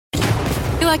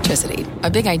electricity, a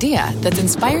big idea that's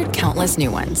inspired countless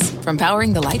new ones. From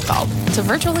powering the light bulb to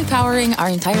virtually powering our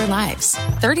entire lives.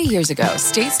 30 years ago,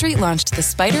 State Street launched the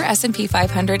SPDR S&P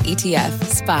 500 ETF,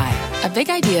 SPY. A big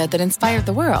idea that inspired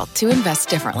the world to invest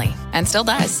differently. And still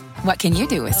does. What can you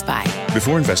do with SPY?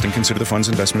 Before investing, consider the fund's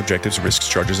investment objectives, risks,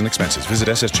 charges, and expenses. Visit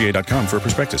ssga.com for a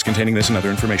prospectus containing this and other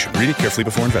information. Read it carefully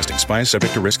before investing. SPY is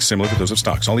subject to risks similar to those of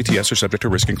stocks. All ETFs are subject to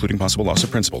risk, including possible loss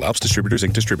of principal. Alps Distributors,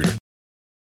 Inc. Distributor.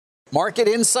 Market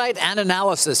insight and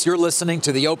analysis. You're listening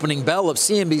to the opening bell of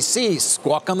CNBC's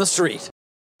Squawk on the Street.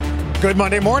 Good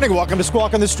Monday morning. Welcome to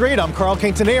Squawk on the Street. I'm Carl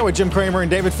Quintanilla with Jim Cramer and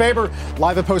David Faber.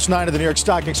 Live at Post 9 of the New York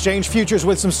Stock Exchange. Futures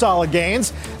with some solid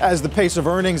gains. As the pace of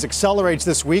earnings accelerates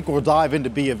this week, we'll dive into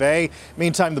B of A.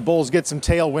 Meantime, the bulls get some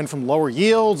tailwind from lower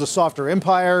yields, a softer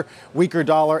empire, weaker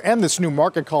dollar, and this new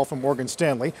market call from Morgan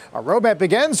Stanley. Our roadmap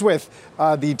begins with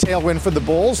the tailwind for the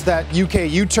bulls, that UK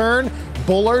U-turn.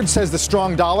 Bullard says the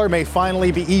strong dollar may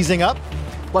finally be easing up.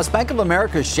 Plus, Bank of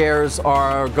America's shares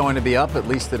are going to be up, at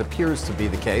least it appears to be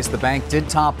the case. The bank did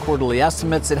top quarterly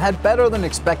estimates. It had better than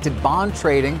expected bond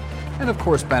trading and, of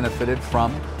course, benefited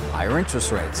from higher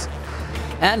interest rates.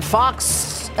 And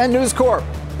Fox and News Corp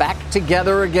back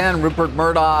together again. Rupert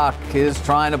Murdoch is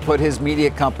trying to put his media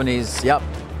companies,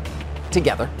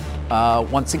 together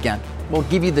once again. We'll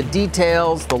give you the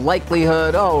details, the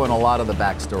likelihood, and a lot of the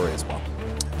backstory as well.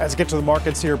 As we get to the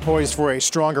markets here, poised for a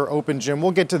stronger open, Jim.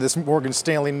 We'll get to this Morgan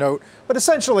Stanley note. But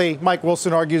essentially, Mike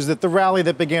Wilson argues that the rally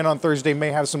that began on Thursday may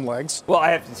have some legs. Well,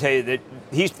 I have to tell you that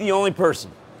he's the only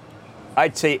person,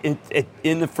 I'd say,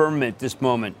 in the firmament at this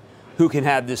moment who can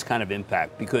have this kind of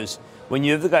impact. Because when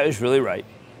you have the guy who's really right,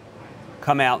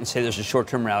 come out and say there's a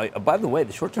short-term rally. Oh, by the way,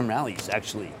 the short-term rally is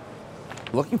actually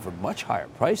looking for much higher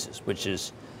prices, which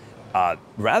is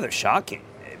rather shocking.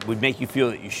 It would make you feel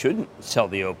that you shouldn't sell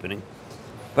the opening.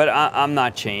 But I'm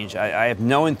not changed. I have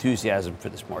no enthusiasm for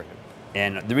this market.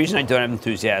 And the reason I don't have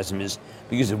enthusiasm is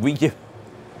because if we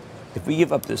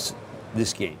give up this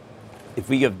game,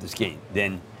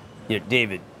 then,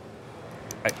 David,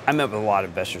 I met with a lot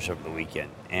of investors over the weekend,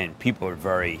 and people are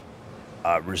very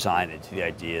resigned to the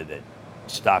idea that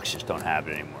stocks just don't have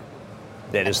it anymore.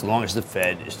 That as long as the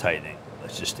Fed is tightening,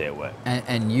 let's just stay away.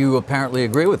 And you apparently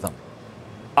agree with them.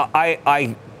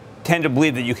 I tend to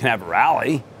believe that you can have a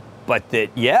rally. But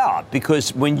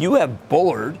because when you have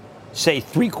Bullard, say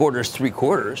three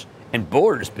quarters, and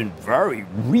Bullard has been very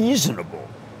reasonable,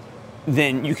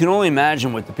 then you can only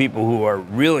imagine what the people who are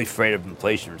really afraid of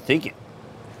inflation are thinking.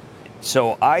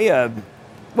 So I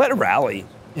let it rally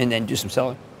and then do some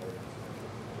selling.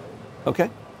 Okay?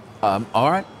 All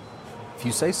right. If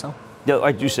you say so. No,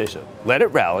 I do say so. Let it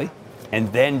rally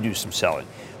and then do some selling.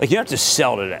 Like, you don't have to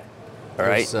sell today. All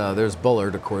right? There's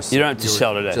Bullard, of course. You don't have to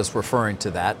sell today. Just referring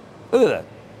to that. Look at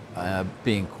that.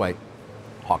 Being quite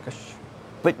hawkish.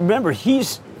 But remember,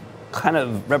 he's kind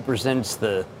of represents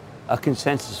a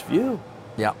consensus view.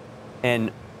 Yeah.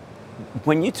 And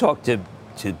when you talk to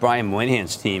Brian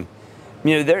Moynihan's team,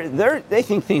 they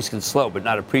think things can slow, but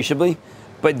not appreciably.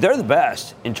 But they're the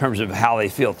best in terms of how they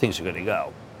feel things are going to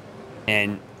go.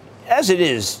 And as it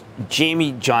is,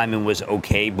 Jamie Dimon was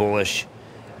okay bullish.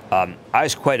 I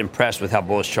was quite impressed with how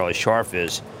bullish Charlie Scharf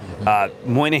is.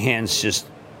 Moynihan's just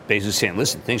basically saying,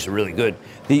 listen, things are really good.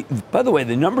 By the way,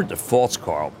 the number of defaults,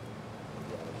 Carl,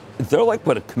 they're like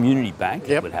what a community bank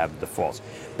would have defaults.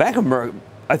 Bank of America,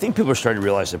 I think people are starting to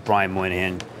realize that Brian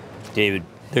Moynihan, David,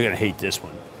 they're going to hate this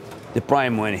one, that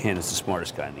Brian Moynihan is the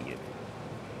smartest guy in the game.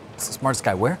 It's the smartest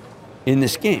guy where? In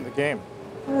this game. The game.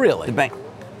 Really? The bank.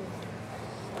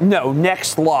 No,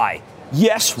 next lie.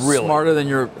 Yes, really. Smarter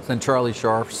than Charlie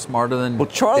Scharf, smarter than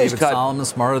David Solomon,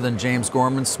 smarter than James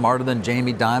Gorman, smarter than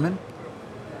Jamie Dimon.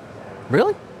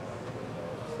 Really?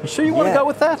 You sure you want to go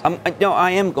with that? No,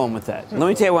 I am going with that. Let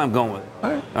me tell you why I'm going with it.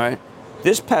 All right.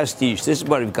 This pastiche, this is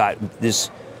what we've got,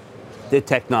 the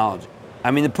technology.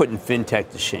 I mean, they're putting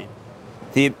fintech to shame.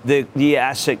 The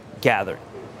asset gathering,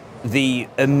 the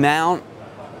amount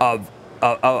of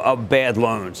bad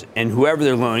loans, and whoever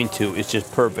they're loaning to is just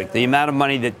perfect. The amount of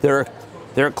money that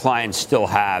their clients still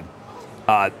have,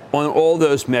 on all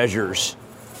those measures,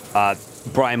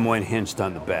 Brian Moynihan's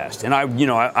done the best. And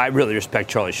I really respect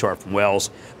Charlie Scharf from Wells.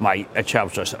 My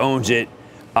Charitable Trust owns it.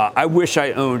 I wish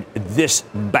I owned this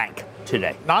bank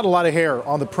today. Not a lot of hair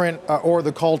on the print or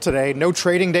the call today. No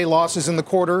trading day losses in the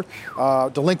quarter.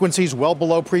 Delinquencies well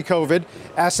below pre-COVID.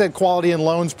 Asset quality and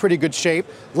loans pretty good shape.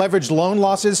 Leveraged loan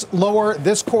losses lower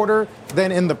this quarter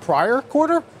than in the prior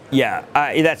quarter. Yeah,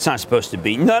 that's not supposed to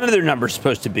be. None of their numbers are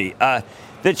supposed to be.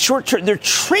 That short-term, their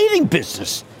trading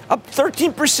business up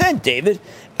 13%, David.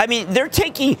 I mean, they're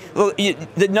taking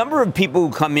the number of people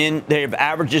who come in. They have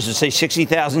averages of say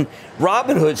 60,000.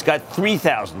 Robinhood's got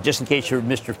 3,000. Just in case you're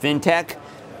Mr. FinTech,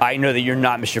 I know that you're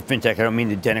not Mr. FinTech. I don't mean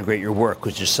to denigrate your work,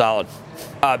 which is solid.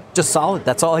 Just solid.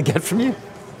 That's all I get from you.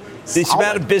 This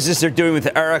amount of business they're doing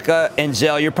with Erica and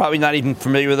Zelle, you're probably not even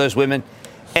familiar with those women.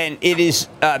 And it is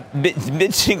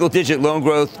mid-single-digit loan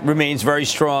growth remains very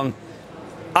strong.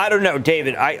 I don't know,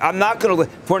 David. I'm not going to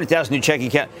 400,000 new checking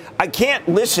account. I can't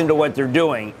listen to what they're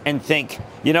doing and think,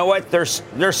 you know what? They're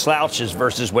slouches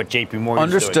versus what J.P.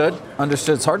 Morgan's doing.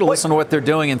 Understood. It's hard to listen to what they're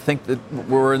doing and think that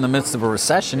we're in the midst of a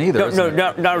recession either.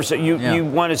 No. You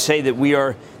want to say that we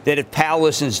are that if Powell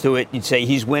listens to it, you'd say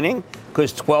he's winning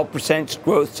because 12%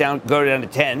 growth go down to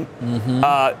 10.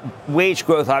 Mm-hmm. Wage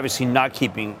growth obviously not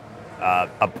keeping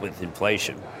up with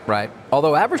inflation. Right.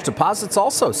 Although average deposits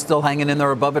also still hanging in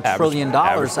there above $1 trillion.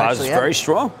 Average deposits very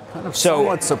strong. Kind of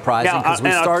somewhat surprising because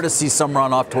we start to see some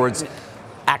runoff towards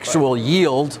actual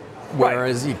yield,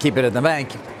 whereas you keep it in the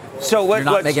bank. So you're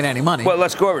not making any money. Well,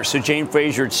 let's go over. So Jane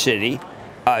Fraser at Citi,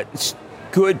 it's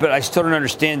good, but I still don't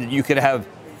understand that you could have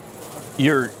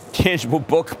your tangible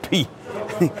book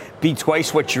be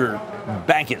twice what your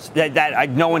bank is.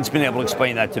 No one's been able to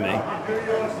explain that to me.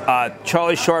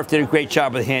 Charlie Scharf did a great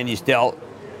job with the hand he's dealt.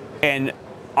 And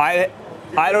I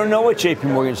don't know what J.P.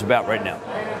 Morgan's about right now.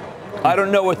 I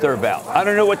don't know what they're about. I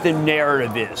don't know what the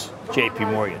narrative is, J.P.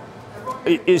 Morgan.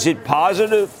 Is it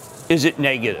positive? Is it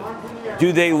negative?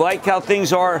 Do they like how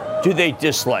things are? Do they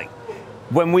dislike?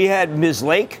 When we had Ms.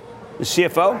 Lake, the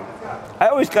CFO, I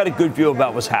always got a good view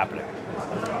about what's happening.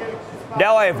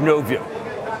 Now I have no view.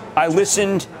 I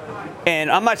listened,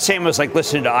 and I'm not saying it was like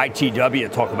listening to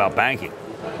ITW talk about banking,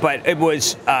 but it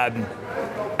was...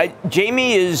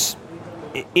 Jamie is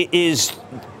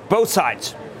both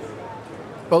sides.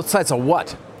 Both sides of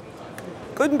what?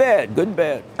 Good and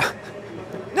bad.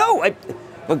 No,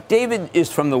 look, David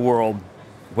is from the world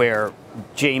where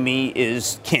Jamie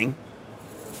is king.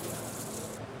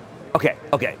 Okay,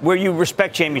 where you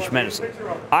respect Jamie tremendously.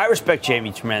 I respect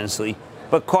Jamie tremendously.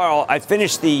 But, Carl, I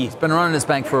finished the... He's been running his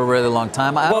bank for a really long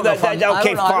time. I don't know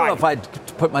if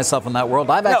I'd put myself in that world.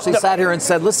 I've actually sat here and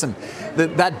said, listen,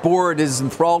 that board is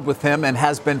enthralled with him and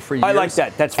has been for years. I like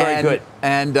that. That's very good.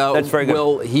 And that's very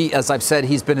good. He, as I've said,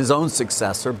 he's been his own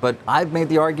successor. But I've made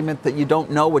the argument that you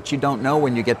don't know what you don't know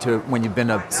when you've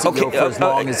been a CEO for as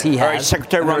long as he has. All right,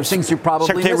 Secretary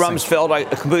Rumsfeld, I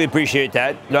completely appreciate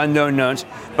that. Unknown knowns.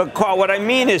 But, Carl, what I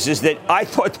mean is that I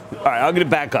thought... All right, I'm going to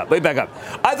back up. Let me back up.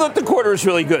 I thought the quarter was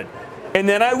really good. And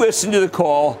then I listened to the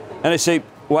call, and I say,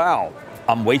 wow,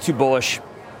 I'm way too bullish.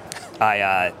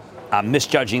 I'm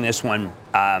misjudging this one.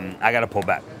 I got to pull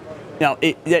back. Now,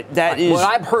 that is... What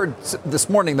I've heard this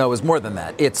morning, though, is more than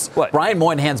that. It's what? Brian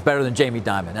Moynihan's better than Jamie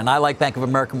Dimon, and I like Bank of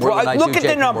America more than I do Look at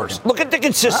the numbers. Morgan. Look at the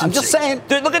consistency. I'm just saying.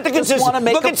 Look at the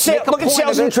consistency. Look at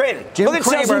sales and trading. Look at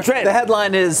sales and trading. The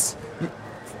headline is...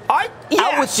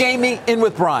 Out with Jamie, in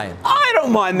with Brian. I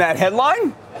don't mind that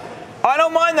headline. All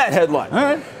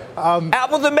right. Out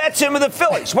with the Mets, in with the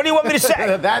Phillies. What do you want me to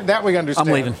say? that we understand.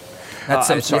 I'm leaving. That's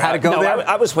it. You had to go there?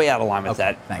 I was way out of line with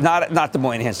that. Not the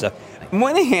Moynihan stuff.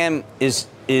 Moynihan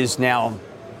is now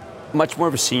much more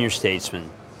of a senior statesman.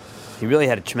 He really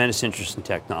had a tremendous interest in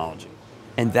technology.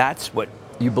 And that's what...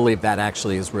 You believe that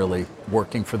actually is really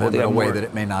working for them in a way that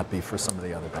it may not be for some of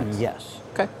the other banks? Yes.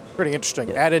 Okay. Pretty interesting.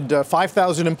 Yeah. Added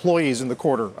 5,000 employees in the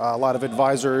quarter. A lot of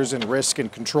advisors and risk and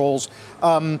controls.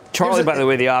 Charlie, by the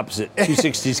way, the opposite.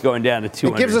 260 is going down to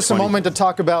 200. It gives us a moment to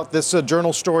talk about this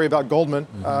journal story about Goldman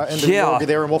and the Morgan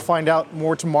there, and we'll find out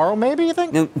more tomorrow, maybe, you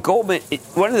think? Now, Goldman,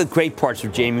 one of the great parts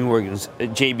of Jamie Morgan's,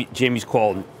 Jamie's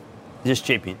call, just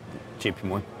JP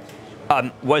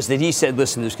Morgan, was that he said,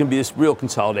 listen, there's going to be this real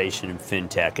consolidation in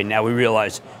fintech. And now we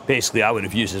realize, basically, I would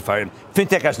have used this if I had.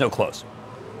 Fintech has no close.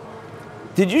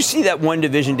 Did you see that one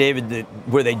division, David,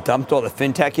 where they dumped all the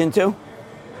fintech into?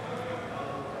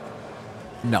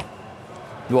 No.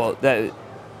 Well,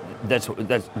 that's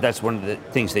one of the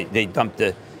things they dumped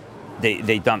the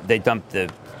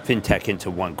fintech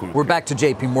into one group. We're back to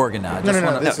J.P. Morgan now.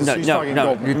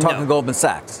 No. You're talking Goldman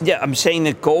Sachs. Yeah, I'm saying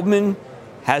that Goldman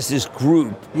has this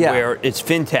group where it's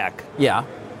fintech. Yeah.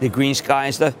 The green sky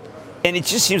and stuff, and it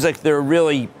just seems like they're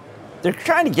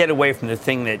trying to get away from the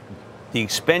thing that. The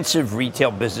expensive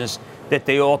retail business that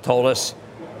they all told us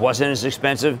wasn't as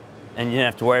expensive and you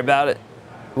didn't have to worry about it.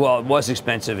 Well, it was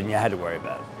expensive and you had to worry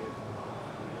about it.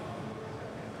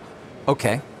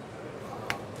 Okay.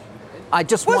 I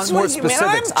just want more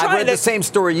specifics. I've read the same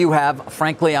story you have.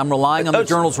 Frankly, I'm relying on the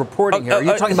journal's reporting here. Are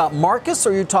you talking about Marcus or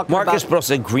are you talking about... Marcus, but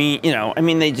also Green,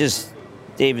 they just,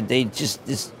 David,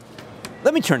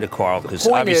 Let me turn to Carl, because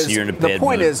obviously you're in a bad mood. The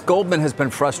point is, Goldman has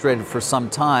been frustrated for some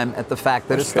time at the fact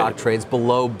that its stock trades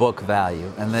below book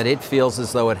value, and that it feels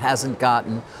as though it hasn't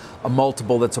gotten a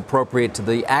multiple that's appropriate to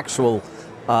the actual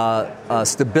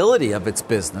stability of its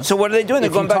business. So what are they doing?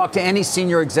 If you talk to any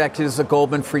senior executives at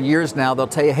Goldman for years now, they'll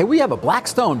tell you, hey, we have a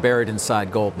Blackstone buried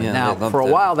inside Goldman. Yeah, now, for a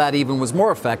while, that even was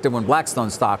more effective when Blackstone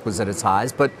stock was at its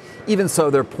highs. But even so,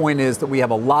 their point is that we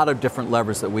have a lot of different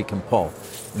levers that we can pull.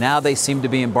 Now they seem to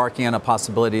be embarking on a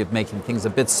possibility of making things a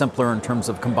bit simpler in terms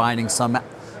of combining some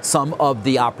of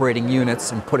the operating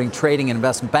units and putting trading and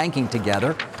investment banking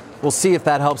together. We'll see if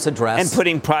that helps address. And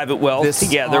putting private wealth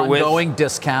together with ongoing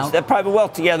discount. That private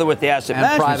wealth together with the asset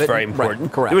management is very important.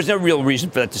 Right, correct. There was no real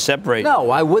reason for that to separate. No,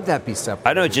 why would that be separate?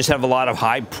 I don't just have a lot of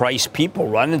high-priced people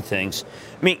running things.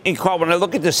 I mean, and Carl, when I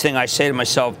look at this thing, I say to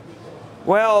myself,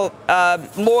 well,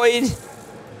 Lloyd,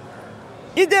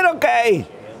 you did okay.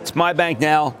 It's my bank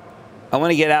now. I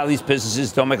want to get out of these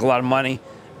businesses, don't make a lot of money.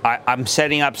 I'm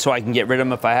setting up so I can get rid of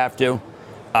them if I have to.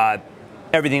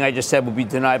 Everything I just said will be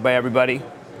denied by everybody.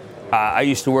 I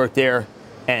used to work there,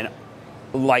 and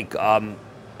like in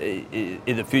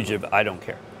the future, I don't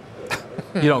care.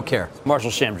 You don't care? Marshall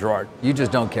Sam Gerard. You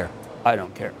just don't care? I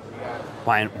don't care.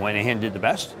 Moynihan did the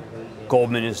best.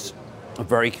 Goldman is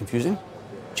very confusing.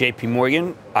 J.P.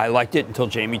 Morgan, I liked it until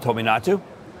Jamie told me not to.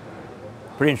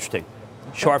 Pretty interesting.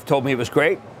 Scharf told me it was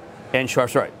great, and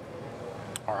Scharf's right.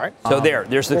 All right. So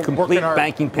there's the complete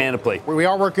banking panoply. We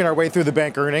are working our way through the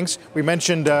bank earnings. We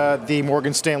mentioned the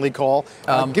Morgan Stanley call.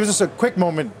 Gives us a quick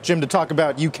moment, Jim, to talk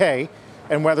about UK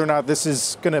and whether or not this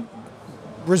is going to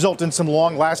result in some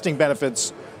long-lasting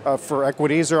benefits for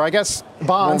equities or, I guess,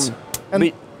 bonds.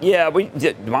 Bonds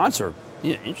are,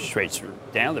 interest rates are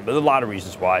down there, but there are a lot of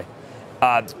reasons why.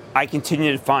 I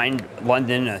continue to find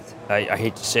London, I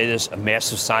hate to say this, a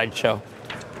massive sideshow.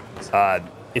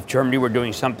 If Germany were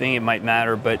doing something, it might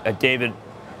matter. But David,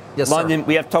 yes, London, sir.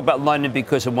 We have to talk about London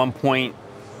because at one point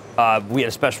we had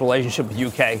a special relationship with the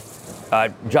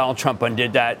UK. Donald Trump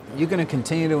undid that. You going to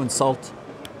continue to insult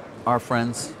our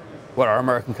friends? What, our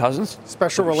American cousins?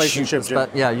 Special relationship, Jim.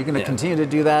 Yeah, you're going to continue to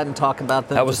do that and talk about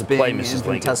them that was as the play, being Mrs.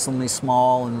 infinitesimally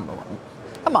small. And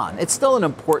come on, it's still an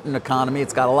important economy.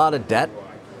 It's got a lot of debt,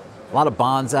 a lot of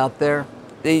bonds out there.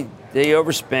 They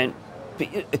overspent.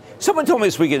 Someone told me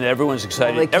this weekend that everyone's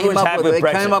excited. Well, Everyone's happy with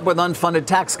Brexit. They came up with unfunded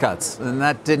tax cuts, and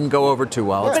that didn't go over too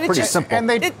well. It's pretty simple. And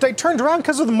they turned around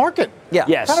because of the market. Yeah.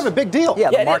 Yes. Kind of a big deal. Yeah,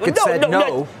 the market said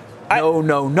no.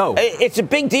 No. It's a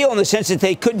big deal in the sense that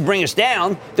they couldn't bring us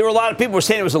down. There were a lot of people who were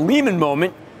saying it was a Lehman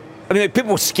moment. I mean,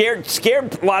 people were scared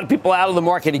a lot of people out of the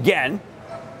market again.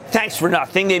 Thanks for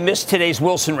nothing. They missed today's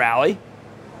Wilson rally.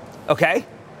 Okay?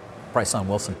 Price on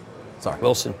Wilson. Sorry.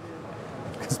 Wilson.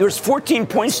 There was 14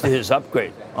 points to his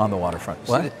upgrade. On the waterfront.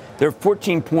 What? There are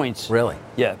 14 points. Really?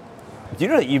 Yeah. Do you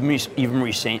know that Eva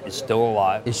Marie Saint is still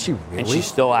alive? Is she really? And she's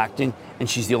still acting, and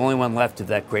she's the only one left of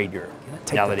that grade year.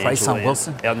 Take the price on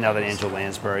Wilson? Now that Angela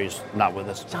Lansbury is not with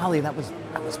us. Jolly, that was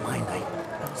my night.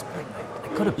 That was my night. I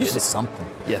could have used something.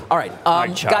 Yeah. All right,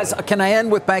 guys, can I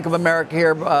end with Bank of America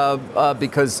here?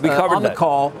 Because we covered on the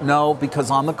call,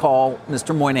 because on the call,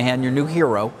 Mr. Moynihan, your new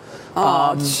hero.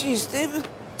 Oh, jeez, David.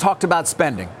 Talked about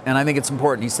spending, and I think it's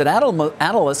important. He said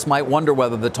analysts might wonder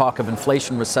whether the talk of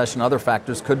inflation, recession, other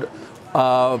factors could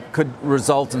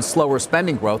result in slower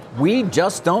spending growth. We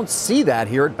just don't see that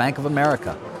here at Bank of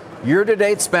America.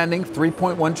 Year-to-date spending,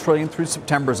 $3.1 trillion through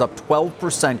September, is up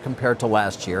 12% compared to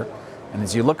last year. And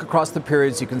as you look across the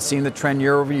periods, you can see in the trend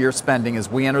year-over-year spending. As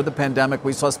we entered the pandemic,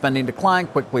 we saw spending decline,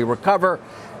 quickly recover.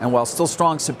 And while still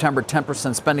strong, September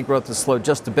 10% spending growth has slowed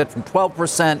just a bit from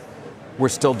 12%. We're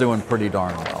still doing pretty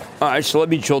darn well. All right, so let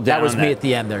me drill down. That was on me at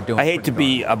the end there doing. I hate to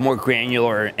be more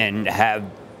granular and have,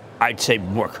 I'd say,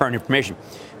 more current information,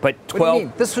 but 12. What do you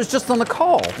mean? This was just on the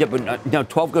call. Yeah, but no,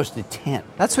 12 goes to 10.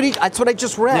 That's what I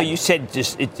just read. No, you said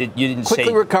just you didn't quickly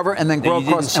say recover and then grow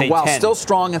across. And while 10. Still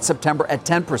strong in September at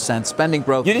 10%, spending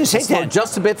growth. You didn't say 10.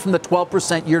 Just a bit from the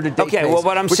 12% year-to-date. Okay, pace, well,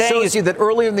 what I'm which saying shows is you that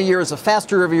earlier in the year is a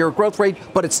faster year-over-year growth rate,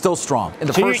 but it's still strong in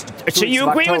the first. So you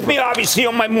agree with me, obviously,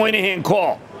 on my Moynihan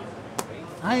call.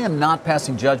 I am not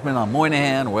passing judgment on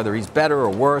Moynihan or whether he's better or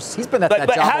worse. He's been at that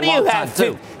job a long time,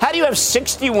 too. How do you have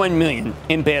 61 million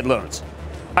in bad loans?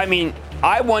 I mean,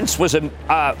 I once was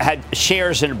had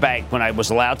shares in a bank when I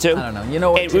was allowed to. I don't know. You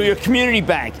know what? We were a community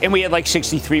bank, and we had like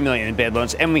 63 million in bad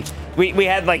loans, and we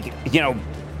had like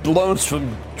loans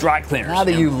from dry cleaners. Now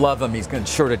that you love him, he's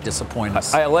sure to disappoint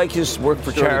us. I like his work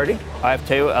for charity. I have to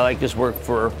tell you, I like his work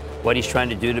for what he's trying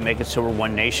to do to make it so we're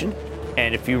one nation.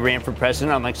 And if you ran for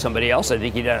president, unlike somebody else, I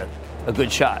think he'd have a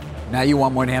good shot. Now you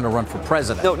want Moynihan to run for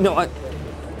president? No.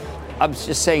 I'm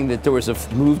just saying that there was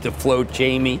a move to float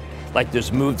Jamie like there's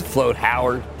a move to float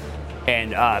Howard.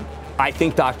 And I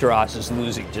think Dr. Oz is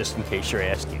losing, just in case you're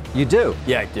asking. You do?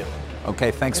 Yeah, I do.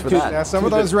 Okay, thanks for that. Yeah, some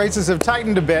of those races have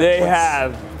tightened a bit. They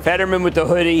have. Fetterman with the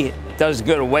hoodie does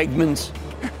go to Wegmans.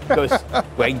 Goes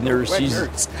Wegner's.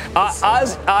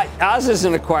 Oz is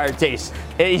an acquired taste.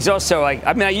 He's also like,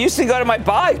 I used to go to my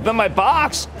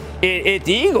box at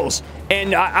the Eagles,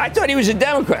 and I thought he was a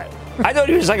Democrat. I thought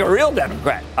he was like a real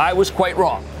Democrat. I was quite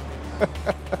wrong.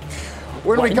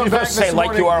 Where do we come back this morning?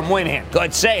 Like you are on Moynihan. Go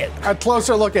ahead, say it. A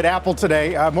closer look at Apple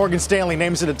today. Morgan Stanley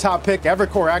names it a top pick.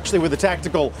 Evercore actually with a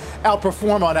tactical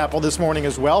outperform on Apple this morning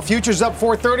as well. Futures up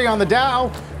 430 on the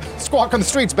Dow. Squawk on the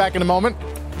Streets back in a moment.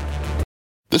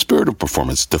 The spirit of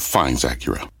performance defines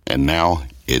Acura, and now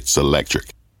it's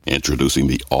electric. Introducing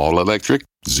the all-electric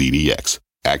ZDX,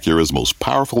 Acura's most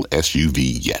powerful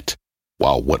SUV yet.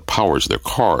 While what powers their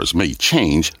cars may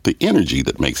change, the energy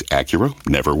that makes Acura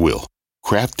never will.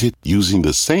 Crafted using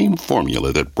the same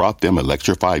formula that brought them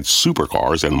electrified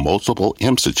supercars and multiple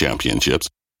IMSA championships,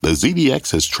 the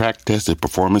ZDX has track-tested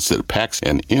performance that packs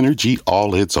an energy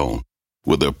all its own.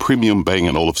 With a premium Bang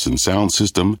 & Olufsen sound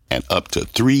system and up to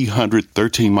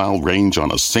 313-mile range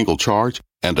on a single charge,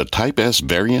 and a Type S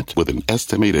variant with an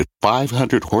estimated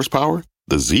 500 horsepower,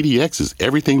 the ZDX is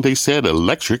everything they said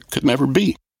electric could never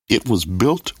be. It was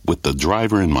built with the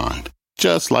driver in mind,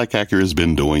 just like Acura's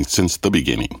been doing since the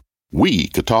beginning. We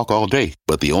could talk all day,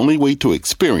 but the only way to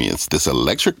experience this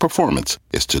electric performance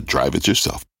is to drive it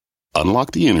yourself.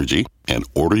 Unlock the energy and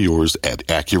order yours at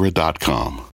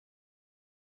Acura.com.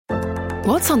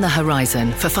 What's on the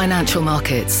horizon for financial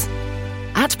markets?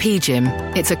 At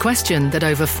PGIM, it's a question that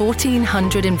over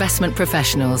 1,400 investment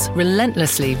professionals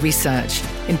relentlessly research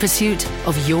in pursuit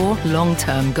of your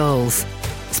long-term goals.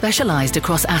 Specialized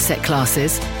across asset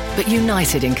classes, but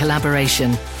united in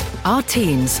collaboration, our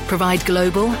teams provide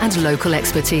global and local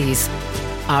expertise.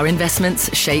 Our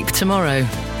investments shape tomorrow,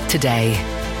 today.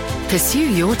 Pursue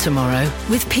your tomorrow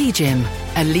with PGIM,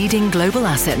 a leading global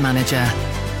asset manager.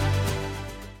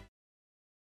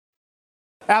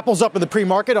 Apple's up in the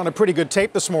pre-market on a pretty good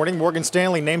tape this morning. Morgan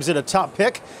Stanley names it a top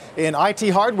pick in IT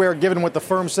hardware, given what the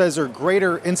firm says are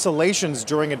greater insulations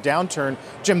during a downturn.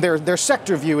 Jim, their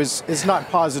sector view is not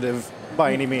positive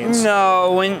by any means.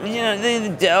 No, and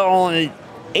the Dell and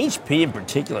HP in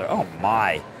particular, oh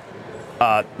my.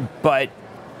 But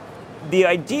the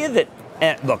idea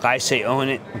that, look, I say own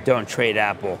it, don't trade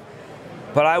Apple,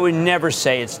 but I would never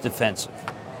say it's defensive.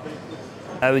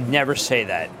 I would never say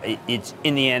that. It's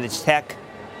in the end, it's tech.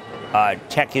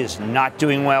 Tech is not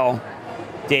doing well.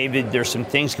 David, there's some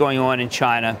things going on in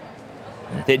China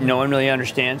that no one really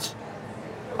understands.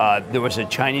 There was a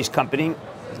Chinese company,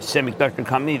 semiconductor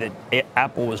company, that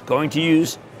Apple was going to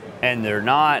use, and they're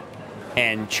not.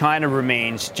 And China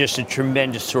remains just a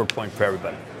tremendous sore point for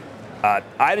everybody.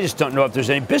 I just don't know if there's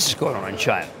any business going on in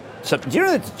China. So do you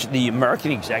know that the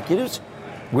American executives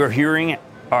we're hearing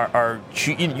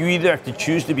you either have to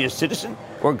choose to be a citizen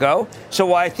or go?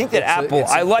 So I think that Apple,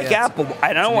 Apple.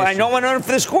 I don't want to own it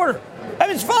for this quarter. I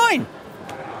mean, it's fine.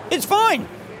 It's fine.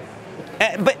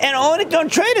 And own it, don't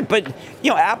trade it. But,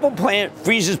 Apple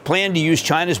freezes plan to use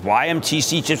China's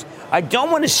YMTC chips. I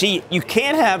don't want to see, you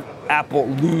can't have Apple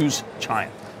lose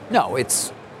China. No,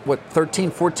 it's,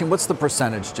 13, 14, what's the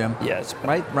percentage, Jim? Yes.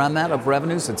 Right, around that of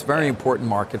revenues. It's a very important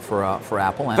market for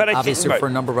Apple and but obviously for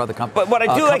a number of other companies. But what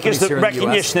I do like is the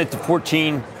recognition that the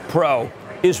 14 Pro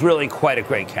is really quite a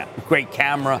great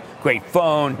camera, great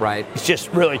phone. Right. It's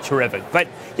just really terrific. But,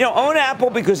 own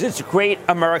Apple because it's a great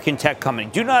American tech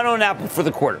company. Do not own Apple for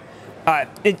the quarter.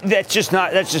 That's just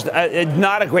not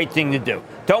a great thing to do.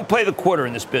 Don't play the quarter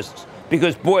in this business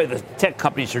because, boy, the tech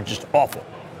companies are just awful.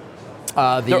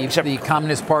 The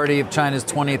Communist Party of China's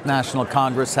 20th National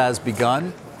Congress has begun.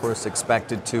 Of course,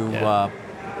 expected to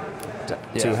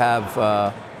have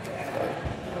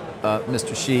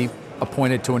Mr. Xi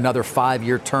appointed to another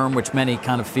 5-year term, which many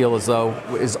kind of feel as though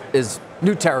is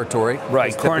new territory.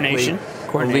 Right, coronation.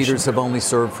 Leaders have only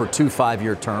served for 2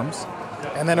 5-year terms.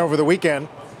 And then over the weekend,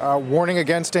 warning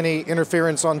against any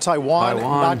interference on Taiwan.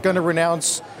 Not going to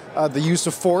renounce the use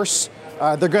of force.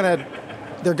 They're going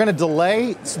to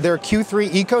delay their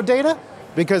Q3 eco data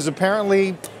because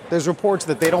apparently there's reports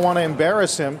that they don't want to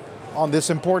embarrass him on this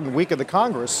important week of the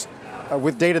Congress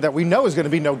with data that we know is going to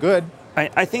be no good.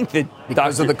 I think that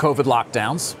because of the COVID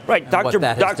lockdowns. Right. Dr.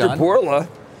 Bourla,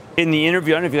 in the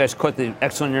interview, I don't know if you guys caught the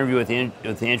excellent interview with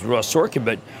Andrew Ross Sorkin,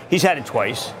 but he's had it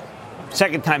twice.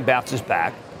 Second time bounces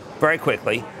back very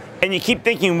quickly. And you keep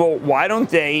thinking, well, why don't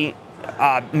they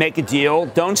make a deal?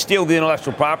 Don't steal the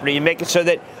intellectual property and make it so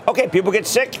that, okay, people get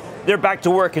sick. they're back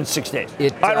to work in 6 days.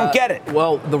 I don't get it.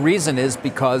 Well, the reason is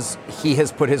because he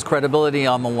has put his credibility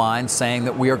on the line saying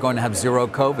that we are going to have zero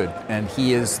COVID, and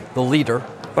he is the leader.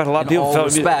 But a lot of people all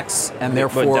respects, and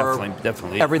therefore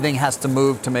definitely. Everything has to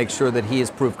move to make sure that he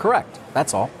is proved correct.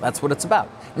 That's all. That's what it's about.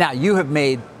 Now, you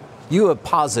have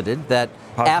posited that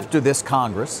after this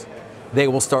Congress, they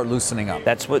will start loosening up.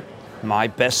 That's what my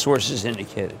best sources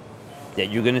indicated, that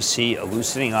you're going to see a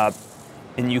loosening up,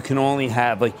 and you can only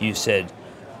have, like you said,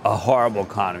 a horrible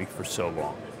economy for so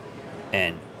long.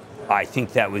 And I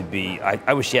think that would be,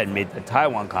 I wish he hadn't made the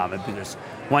Taiwan comment, because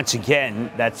once again,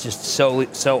 that's just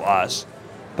so us.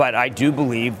 But I do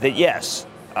believe that, yes,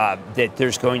 that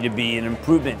there's going to be an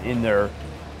improvement in their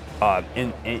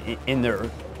in their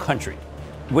country,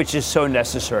 which is so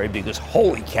necessary, because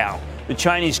holy cow, the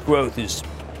Chinese growth is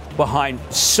behind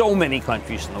so many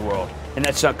countries in the world, and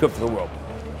that's not good for the world.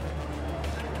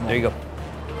 There you go.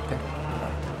 Okay.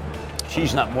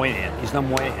 She's not Moynihan. He's not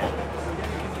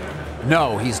Moynihan.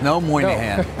 No, he's no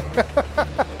Moynihan. No.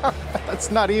 Let's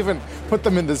not even put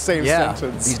them in the same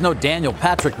sentence. He's no Daniel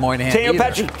Patrick Moynihan. Daniel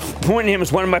Patrick Moynihan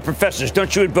was one of my professors.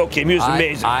 Don't you invoke him. He was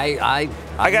amazing. I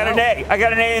got an A. I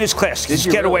got an A in his class. Did Just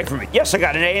you get really? away from me. Yes, I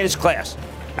got an A in his class.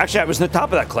 Actually, I was in the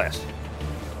top of that class.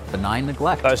 Benign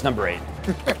neglect. I was number 8.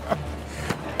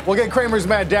 We'll get Cramer's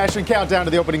Mad Dash and countdown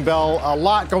to the opening bell. A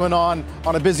lot going on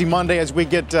a busy Monday as we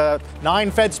get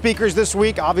 9 Fed speakers this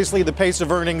week. Obviously, the pace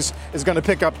of earnings is going to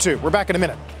pick up, too. We're back in a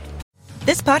minute.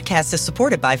 This podcast is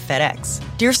supported by FedEx.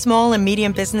 Dear small and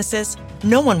medium businesses,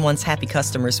 no one wants happy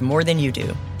customers more than you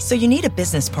do. So you need a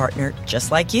business partner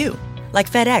just like you. Like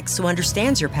FedEx, who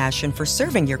understands your passion for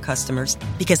serving your customers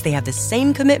because they have the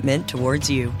same commitment towards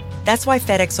you. That's why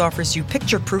FedEx offers you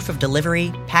picture proof of delivery,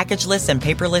 packageless and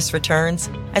paperless returns,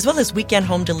 as well as weekend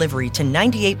home delivery to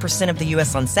 98% of the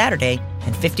U.S. on Saturday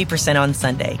and 50% on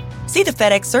Sunday. See the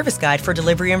FedEx service guide for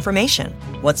delivery information.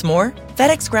 What's more,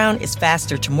 FedEx Ground is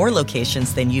faster to more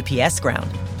locations than UPS Ground.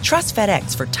 Trust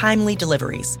FedEx for timely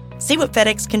deliveries. See what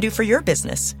FedEx can do for your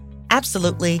business.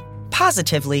 Absolutely,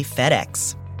 positively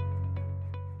FedEx.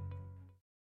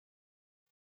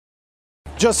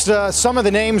 Just some of the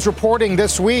names reporting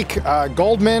this week.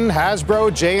 Goldman,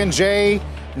 Hasbro, J&J,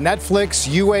 Netflix,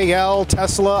 UAL,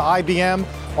 Tesla, IBM,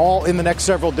 all in the next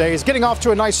several days. Getting off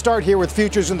to a nice start here with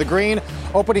futures in the green.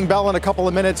 Opening bell in a couple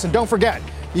of minutes. And don't forget,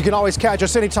 you can always catch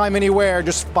us anytime, anywhere,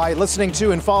 just by listening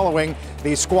to and following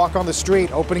the Squawk on the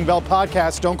Street Opening Bell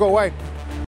podcast. Don't go away.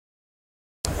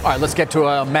 All right, let's get to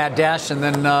a Mad Dash, and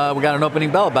then we got an opening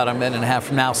bell about a minute and a half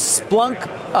from now. Splunk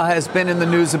has been in the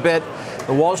news a bit.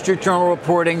 The Wall Street Journal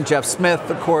reporting, Jeff Smith,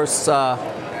 of course, has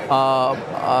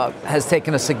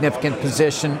taken a significant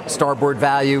position, starboard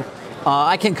value.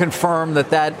 I can confirm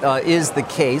that is the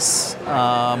case.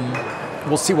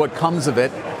 We'll see what comes of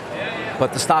it.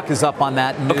 But the stock is up on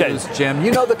that news, Jim.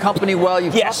 You know the company well.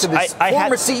 You've talked to this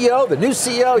former CEO, the new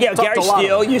CEO. Yeah, Gary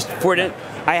Steele used to report it.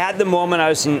 I had the moment I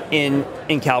was in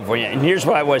California, and here's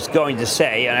what I was going to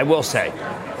say, and I will say.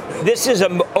 This is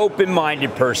an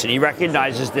open-minded person. He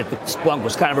recognizes that the Splunk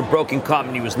was kind of a broken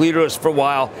company, was leaderless for a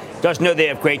while, doesn't know they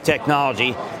have great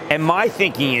technology. And my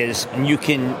thinking is, and you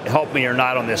can help me or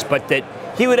not on this, but that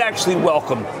he would actually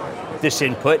welcome this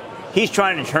input. He's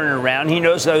trying to turn it around. He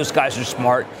knows those guys are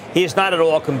smart. He is not at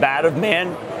all a combative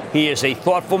man. He is a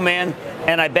thoughtful man.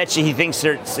 And I bet you he thinks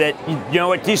that you know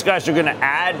what, these guys are going to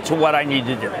add to what I need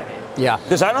to do. Yeah.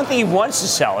 Because I don't think he wants to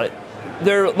sell it.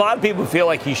 There are a lot of people who feel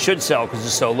like he should sell because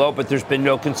it's so low, but there's been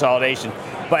no consolidation.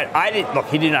 But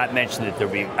he did not mention that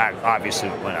there'd be, obviously,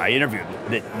 when I interviewed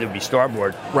him, that there'd be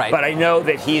Starboard. Right. But I know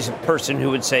that he's a person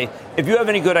who would say, if you have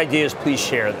any good ideas, please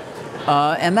share them.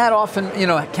 And that often,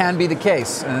 can be the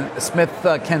case. Smith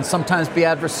can sometimes be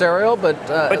adversarial, but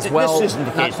as well, this isn't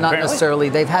the case, not necessarily.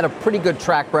 They've had a pretty good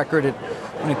track record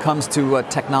when it comes to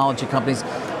technology companies.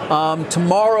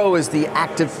 Tomorrow is the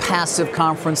Active Passive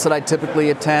Conference that I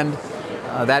typically attend.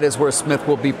 That is where Smith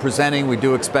will be presenting. We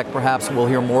do expect perhaps we'll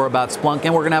hear more about Splunk,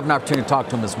 and we're going to have an opportunity to talk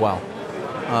to him as well.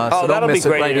 So don't miss it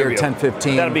right here at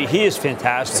 10:15. He is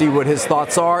fantastic. See what his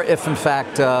thoughts are if, in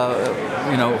fact,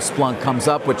 Splunk comes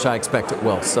up, which I expect it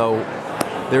will. So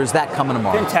there's that coming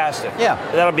tomorrow. Fantastic. Yeah.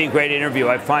 That'll be a great interview.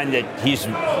 I find that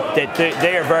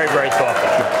they are very, very thoughtful.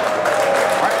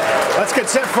 All right, let's get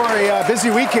set for a busy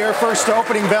week here. First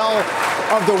opening bell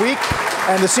of the week.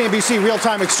 And the CNBC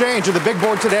Real-Time Exchange of the big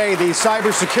board today, the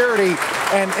Cybersecurity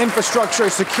and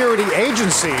Infrastructure Security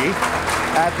Agency.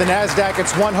 At the NASDAQ,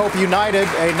 it's One Hope United,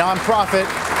 a nonprofit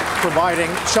providing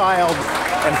child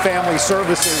and family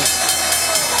services.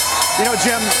 You know,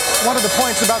 Jim, one of the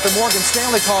points about the Morgan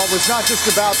Stanley call was not just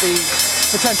about the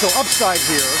potential upside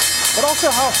here, but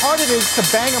also how hard it is to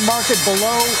bang a market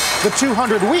below the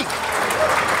 200-week,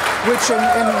 which in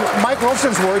Mike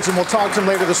Wilson's words, and we'll talk to him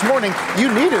later this morning,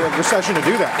 you need a recession to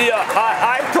do that. Yeah,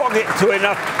 I've talked to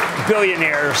enough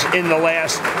billionaires in the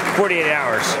last 48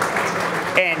 hours,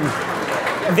 and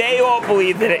they all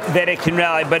believe that it can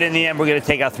rally, but in the end, we're going to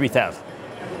take out 3,000.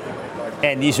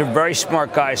 And these are very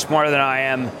smart guys, smarter than I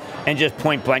am, and just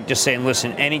point blank just saying,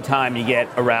 listen, anytime you get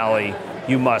a rally,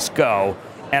 you must go.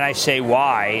 And I say,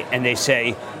 why? And they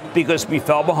say, because we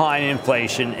fell behind in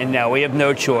inflation, and now we have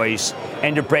no choice.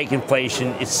 And to break inflation,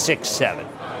 it's 6-7.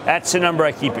 That's the number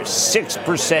I keep here, 6%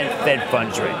 Fed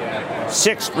funds rate.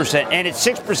 6%. And at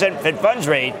 6% Fed funds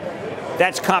rate,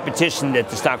 that's competition that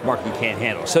the stock market can't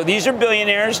handle. So these are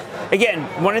billionaires. Again,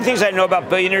 one of the things I know about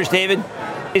billionaires, David,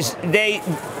 is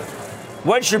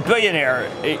once you're a billionaire,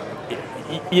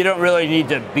 you don't really need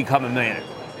to become a millionaire.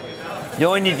 You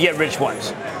only need to get rich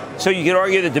once. So you could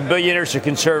argue that the billionaires are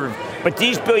conservative, but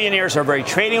these billionaires are very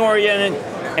trading oriented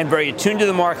and very attuned to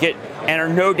the market and are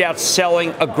no doubt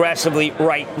selling aggressively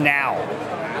right now.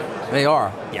 They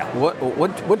are. Yeah.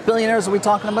 What billionaires are we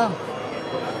talking about?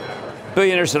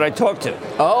 Billionaires that I talk to.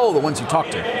 Oh, the ones you talk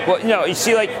to. Well, no, you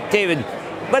see, like, David,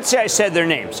 let's say I said their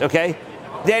names, okay?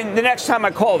 Then the next time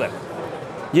I call them,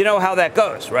 you know how that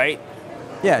goes, right?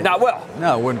 Yeah. Not well.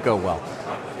 No, it wouldn't go well.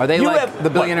 Are they the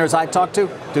billionaires I talk to?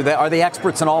 Are they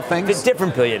experts in all things? It's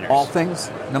different billionaires. All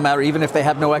things? No matter, even if they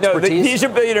have no expertise? No, these are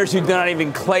billionaires who do not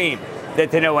even claim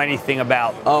that they know anything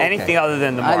about anything other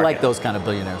than the market. I like those kind of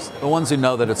billionaires. The ones who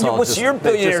know that it's all just... Your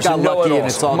billionaires who know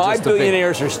it all. My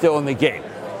billionaires are still in the game.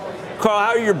 Carl,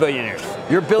 how are your billionaires?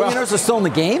 Your billionaires are still in the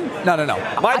game? No.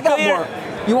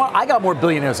 I got more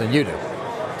billionaires than you do.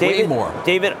 David, way more.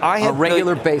 David, I have... On a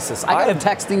regular basis. I got them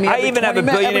texting me every 20 minutes. I even have a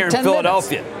billionaire in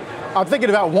Philadelphia. I'm thinking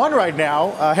about one right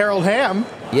now, Harold Hamm.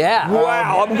 Yeah.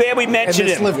 Wow, I'm glad we mentioned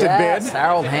him. Lifted bid.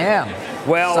 Harold Hamm.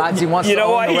 Well, decides he wants to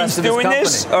own the rest of his company. He's doing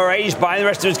this. All right, he's buying the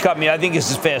rest of his company. I think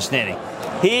this is fascinating.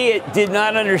 He did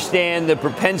not understand the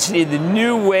propensity of the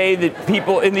new way that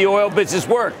people in the oil business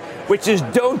work, which is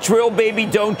don't drill, baby,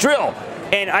 don't drill.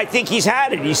 And I think he's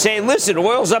had it. He's saying, listen,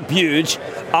 oil's up huge.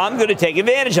 I'm going to take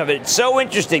advantage of it. It's so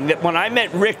interesting that when I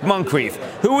met Rick Moncrief,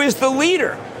 who is the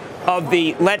leader of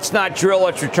the Let's Not Drill,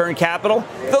 Let's Return Capital,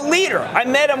 the leader. I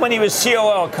met him when he was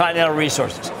COO at Continental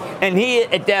Resources. And he,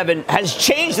 at Devon, has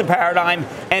changed the paradigm,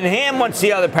 and Hamm wants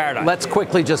the other paradigm. Let's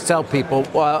quickly just tell people,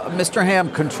 Mr.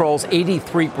 Hamm controls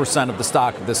 83% of the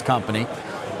stock of this company,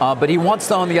 but he wants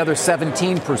to own the other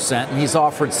 17%, and he's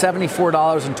offered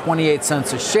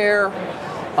 $74.28 a share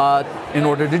in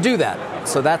order to do that.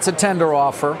 So that's a tender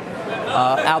offer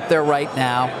out there right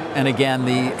now. And again,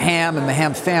 the Hamm and the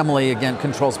Hamm family, again,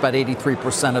 controls about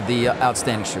 83% of the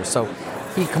outstanding shares. So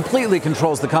he completely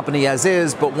controls the company as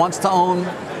is, but wants to own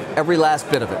every last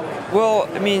bit of it. Well,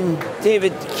 I mean,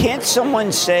 David, can't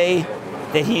someone say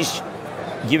that he's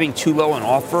giving too low an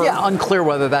offer? Yeah, unclear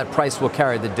whether that price will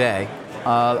carry the day.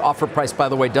 Offer price, by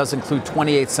the way, does include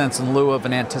 28 cents in lieu of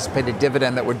an anticipated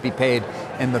dividend that would be paid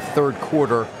in the third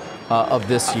quarter of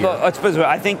this year. Let's put it this way.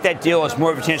 I think that deal has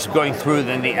more of a chance of going through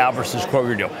than the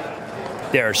Albertsons-Kroger deal.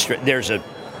 There's a...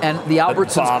 And the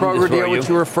Albertsons-Kroger deal, which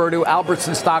you refer to,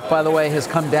 Albertsons stock, by the way, has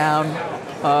come down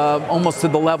almost to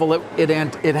the level it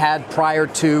had prior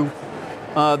to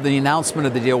the announcement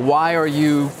of the deal. Why are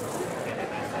you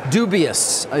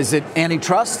dubious? Is it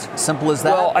antitrust? Simple as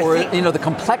that? Well, or the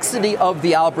complexity of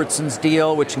the Albertsons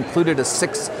deal, which included a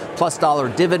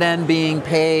 $6+ dividend being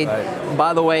paid. Right.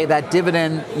 By the way, that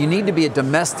dividend, you need to be a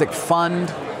domestic fund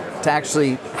to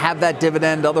actually have that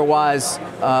dividend. Otherwise,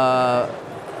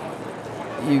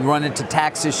 you run into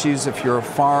tax issues if you're a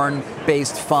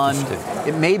foreign-based fund.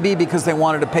 It may be because they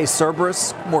wanted to pay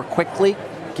Cerberus more quickly,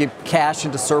 give cash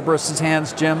into Cerberus's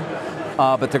hands, Jim.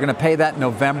 But they're going to pay that in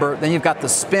November. Then you've got the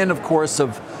spin, of course,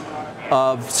 of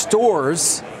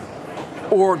stores,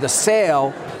 or the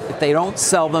sale. If they don't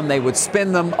sell them, they would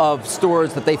spin them of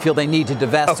stores that they feel they need to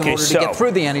divest in order to get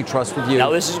through the antitrust review. Now,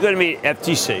 this is going to be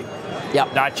FTC,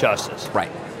 not Justice.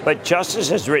 Right. But Justice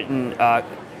has written,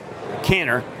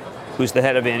 Cantor, who's the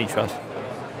head of antitrust,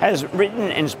 has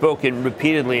written and spoken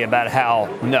repeatedly about how,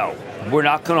 no, we're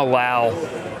not going to allow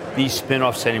these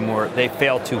spin-offs anymore. They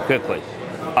fail too quickly.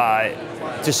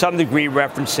 To some degree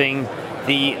referencing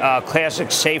the classic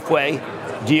Safeway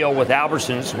deal with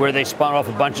Albertsons, where they spun off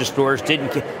a bunch of stores,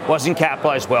 wasn't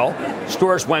capitalized well.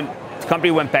 The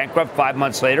company went bankrupt 5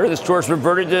 months later. The stores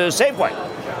reverted to Safeway.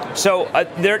 So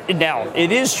now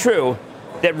it is true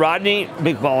that Rodney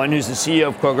McMullen, who's the CEO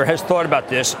of Kroger, has thought about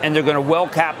this, and they're going to well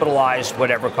capitalize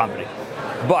whatever company.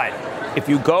 But if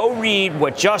you go read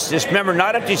what Justice, remember,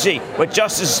 not FTC, what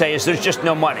Justice say is there's just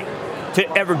no money. to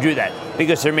ever do that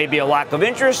because there may be a lack of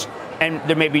interest and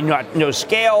there may be no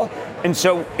scale. And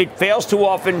so it fails too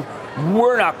often.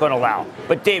 We're not going to allow.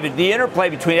 But, David, the interplay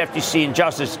between FTC and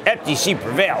Justice, FTC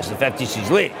prevails if FTC's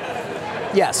leading.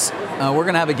 Yes. We're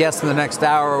going to have a guest in the next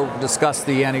hour discuss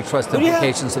the antitrust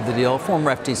implications of the deal.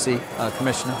 Former FTC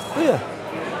commissioner.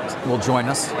 Will join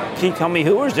us. Can you tell me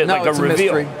who, or is it like a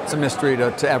reveal? Mystery. It's a mystery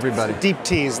to everybody. Deep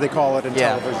tease, they call it in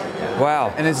television.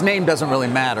 Wow. And his name doesn't really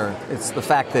matter. It's the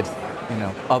fact that,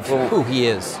 of who he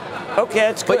is. Okay,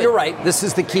 that's good. But you're right. This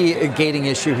is the key gating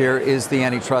issue here is the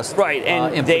antitrust. Right,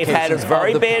 and they've had a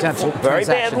very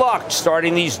bad luck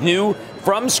starting these new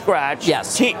from scratch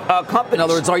companies. In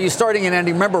other words, are you starting an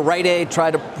entity? Remember, Rite Aid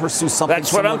tried to pursue something.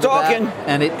 That's what I'm talking.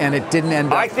 And it didn't end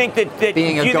up. I think that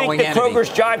being a going entity. Kroger's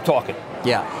jive talking.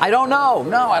 Yeah, I don't know.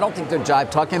 No, I don't think they're jive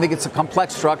talking. I think it's a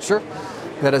complex structure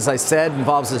that, as I said,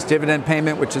 involves this dividend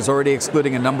payment, which is already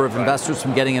excluding a number of investors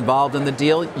from getting involved in the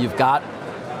deal. You've got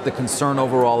the concern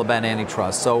overall about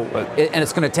antitrust. So, and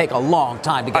it's going to take a long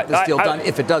time to get this deal done,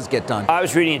 if it does get done. I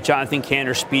was reading a Jonathan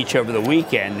Kanter speech over the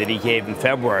weekend that he gave in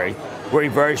February, where he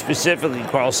very specifically,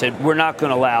 Carl, said, we're going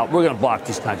to block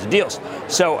these kinds of deals.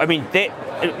 So, I mean,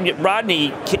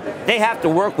 Rodney, they have to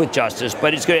work with Justice,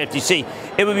 but it's going to FTC.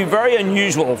 It would be very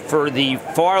unusual for the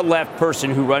far left person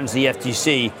who runs the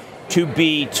FTC to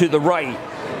be to the right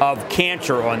of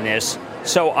Kanter on this.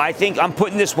 So I think I'm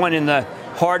putting this one in the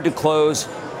hard to close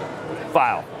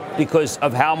file because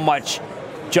of how much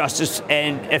Justice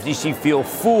and FTC feel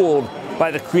fooled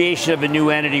by the creation of a new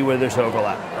entity where there's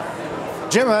overlap.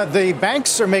 Jim, the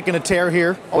banks are making a tear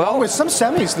here, along with some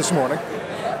semis this morning.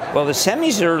 Well, the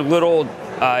semis are a little,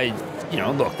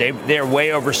 look, they're way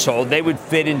oversold. They would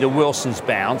fit into Wilson's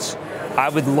bounce. I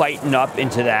would lighten up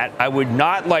into that. I would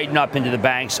not lighten up into the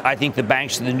banks. I think the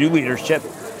banks are the new leadership.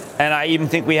 And I even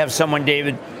think we have someone,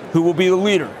 David, who will be the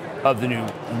leader of the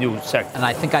new sector. And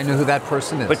I think I know who that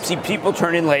person is. But see, people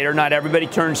turn in later. Not everybody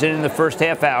turns in the first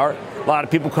half hour. A lot of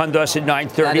people come to us at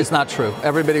 9:30. That is not true.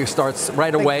 Everybody starts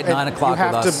right away at 9 o'clock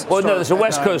with us. Well, no, there's a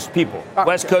West Coast people.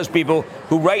 West Coast people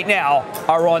who right now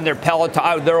are on their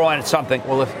Peloton. They're on something.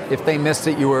 Well, if they missed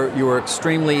it, you were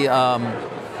extremely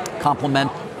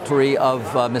complimentary of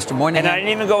Mr. Moynihan. And I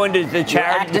didn't even go into the charity. You're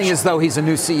acting as though he's a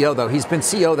new CEO, though. He's been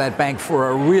CEO of that bank for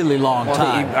a really long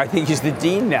time. I think he's the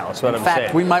dean now, is what I'm saying. In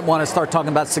fact, we might want to start talking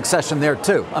about succession there,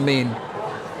 too.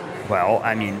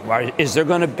 Is there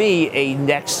going to be a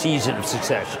next season of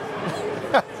Succession?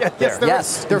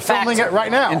 Yes, they're filming it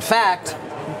right now. In fact,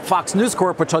 Fox News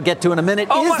Corp, which I'll get to in a minute,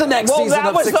 is the next season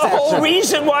of Succession. That was the whole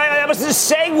reason why that was the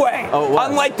segue.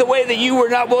 Unlike the way that you were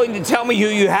not willing to tell me who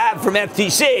you have from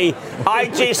FTC, I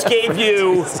just gave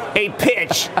you a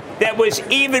pitch that was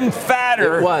even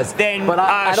fatter than but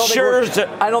I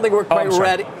don't think we're quite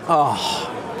ready.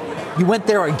 Oh. You went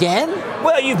there again?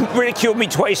 Well, you ridiculed me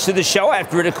twice to the show. I have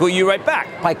to ridicule you right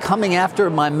back. By coming after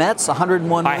my Mets,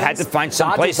 101 wins. I had to find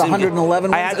some place.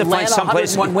 111 wins. I had to find some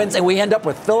place. 101 wins, and we end up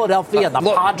with Philadelphia and the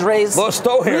Padres. Los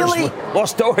O'Hares. Really?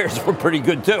 Los O'Hares were pretty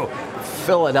good, too.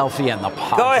 Philadelphia and the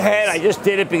Padres. Go ahead. I just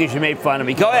did it because you made fun of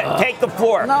me. Go ahead. Take the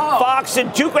floor. No. Fox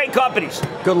and two great companies.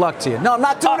 Good luck to you. No, I'm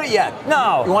not doing it yet.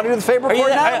 No. You want to do the favor report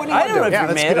now? What do you want to do? I don't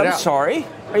know if you're mad. I'm sorry.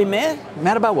 Are you mad?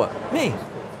 Mad about what? Me.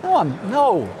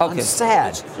 No, I'm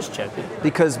sad. Just checking.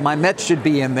 Because my Mets should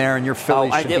be in there and your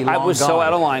Phillies should be long gone. I was so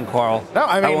out of line, Carl. No,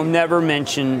 I will never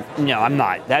mention. No, I'm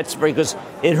not. That's because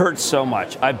it hurts so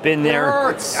much. I've been there. It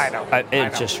hurts. I know.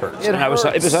 It just hurts.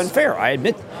 It was unfair. I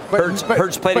admit.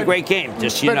 Hertz played a great game.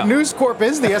 Just But News Corp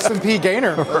is the S&P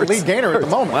gainer, lead gainer at the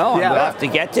moment. Well, we'll have to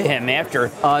get to him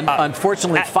after.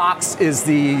 Unfortunately, Fox is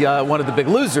the one of the big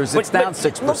losers. It's down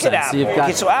 6%. Look at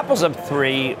Apple. So Apple's up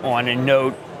 3 on a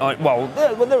note.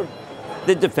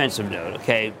 The defensive note,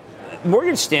 okay?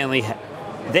 Morgan Stanley,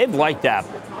 they've liked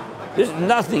Apple. There's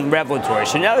nothing revelatory.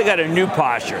 So now they got a new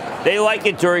posture. They like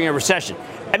it during a recession.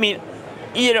 I mean,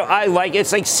 I like it.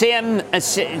 It's like ham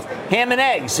and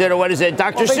eggs. What is it?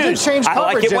 Dr. Seuss. I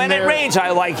like it when it rains. I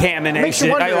like ham and eggs.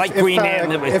 I like green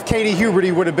ham. If Katie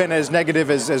Huberty would have been as negative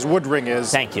as Woodring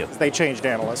is. Thank you. They changed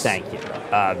analysts. Thank you.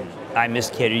 I miss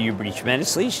Katie Huberty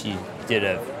tremendously. She did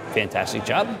a fantastic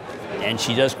job, and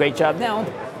she does a great job now.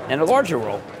 In a larger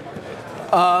role.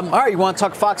 All right, you want to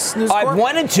talk Fox News Corp? I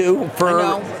wanted to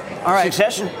for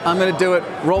Succession. I'm going to do it.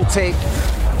 Roll tape.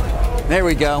 There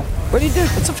we go. What do you do?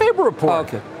 It's a favor report. Oh,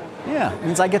 okay. Yeah, it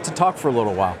means I get to talk for a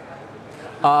little while.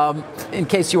 In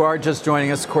case you are just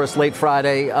joining us, of course, late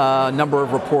Friday, a number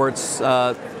of reports.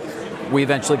 We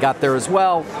eventually got there as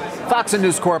well. Fox and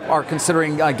News Corp are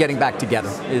considering getting back together,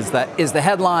 is the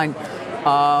headline.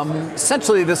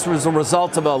 Essentially, this was a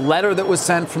result of a letter that was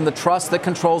sent from the trust that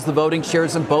controls the voting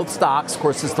shares in both stocks. Of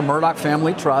course, it's the Murdoch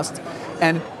Family Trust,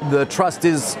 and the trust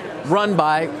is run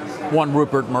by one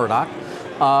Rupert Murdoch.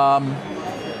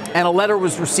 And a letter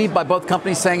was received by both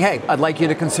companies saying, hey, I'd like you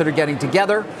to consider getting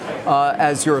together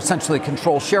as your essentially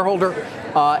control shareholder,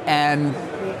 and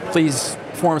please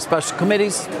form special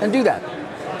committees and do that.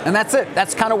 And that's it.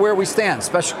 That's kind of where we stand.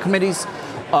 Special committees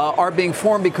are being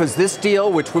formed because this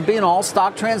deal, which would be an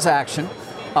all-stock transaction,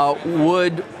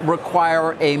 would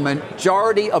require a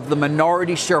majority of the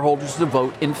minority shareholders to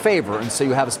vote in favor. And so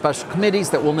you have special committees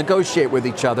that will negotiate with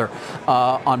each other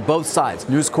on both sides,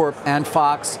 News Corp and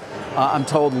Fox. I'm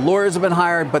told lawyers have been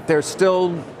hired, but they're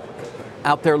still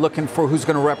out there looking for who's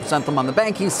going to represent them on the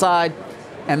banking side.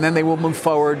 And then they will move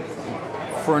forward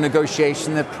for a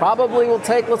negotiation that probably will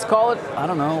take, let's call it, I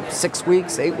don't know, 6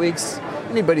 weeks, 8 weeks.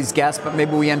 Anybody's guess, but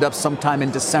maybe we end up sometime in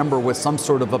December with some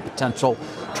sort of a potential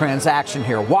transaction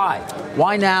here. Why?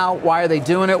 Why now? Why are they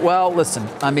doing it? Well, listen,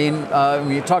 I mean,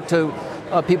 when you talk to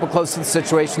people close to the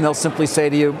situation, they'll simply say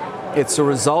to you, it's a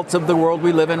result of the world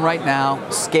we live in right now.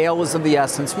 Scale is of the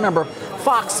essence. Remember,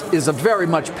 Fox is a very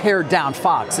much pared down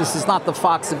Fox. This is not the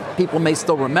Fox that people may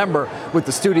still remember with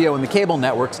the studio and the cable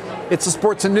networks. It's a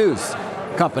sports and news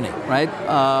company, right?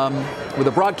 With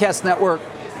a broadcast network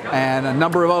and a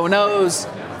number of O&Os.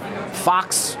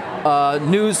 Fox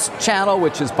News Channel,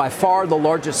 which is by far the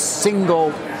largest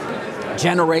single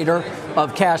generator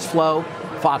of cash flow.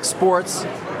 Fox Sports.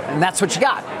 And that's what you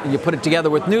got. And you put it together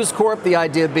with News Corp, the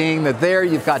idea being that there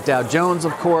you've got Dow Jones,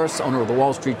 of course, owner of the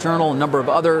Wall Street Journal, a number of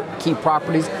other key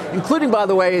properties, including, by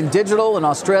the way, in digital in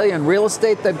Australia and real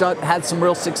estate. They've had some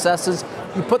real successes.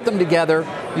 You put them together,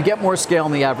 you get more scale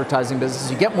in the advertising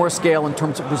business, you get more scale in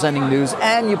terms of presenting news,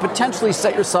 and you potentially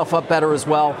set yourself up better as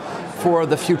well for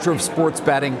the future of sports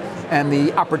betting and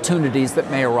the opportunities that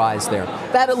may arise there.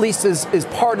 That at least is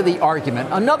part of the argument.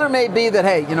 Another may be that,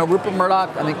 hey, you know, Rupert Murdoch,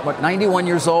 I think, 91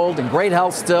 years old, in great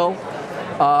health still,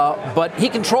 but he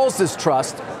controls this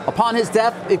trust. Upon his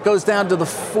death, it goes down to the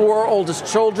 4 oldest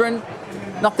children.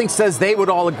 Nothing says they would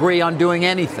all agree on doing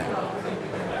anything.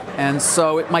 And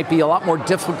so it might be a lot more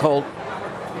difficult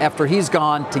after he's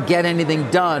gone to get anything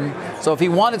done. So if he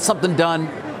wanted something done,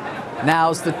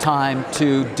 now's the time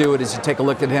to do it, as you take a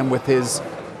look at him with his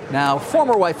now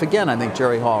former wife again, I think,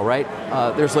 Jerry Hall, right?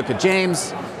 There's a look at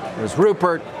James, there's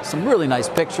Rupert, some really nice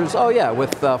pictures. Oh, yeah,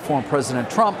 with former President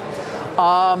Trump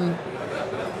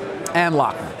and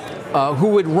Lachlan, who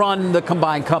would run the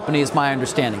combined company, is my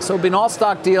understanding. So it'll be an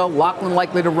all-stock deal, Lachlan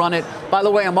likely to run it. By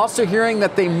the way, I'm also hearing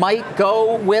that they might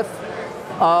go with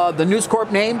the News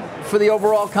Corp name for the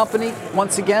overall company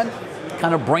once again.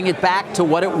 Kind of bring it back to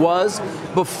what it was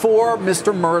before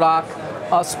Mr. Murdoch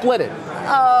split it.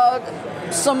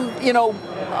 Some,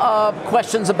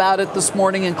 questions about it this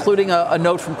morning, including a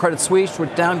note from Credit Suisse,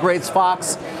 which downgrades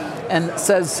Fox and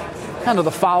says kind of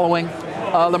the following.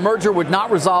 The merger would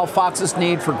not resolve Fox's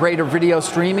need for greater video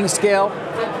streaming scale,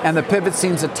 and the pivot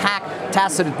seems a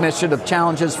tacit admission of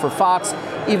challenges for Fox.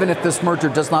 Even if this merger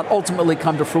does not ultimately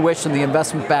come to fruition, the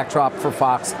investment backdrop for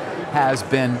Fox has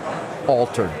been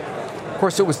altered. Of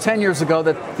course, it was 10 years ago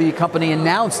that the company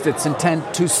announced its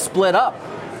intent to split up.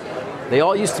 They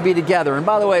all used to be together. And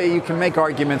by the way, you can make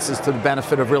arguments as to the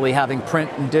benefit of really having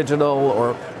print and digital,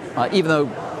 or even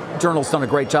though Journal's done a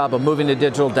great job of moving to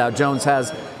digital, Dow Jones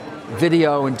has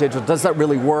video and digital. Does that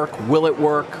really work? Will it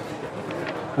work?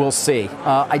 We'll see.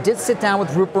 I did sit down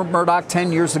with Rupert Murdoch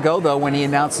 10 years ago, though, when he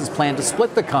announced his plan to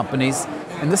split the companies.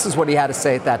 And this is what he had to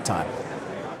say at that time.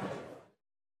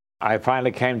 I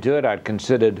finally came to it. I'd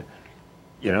considered,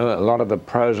 a lot of the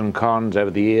pros and cons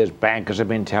over the years. Bankers have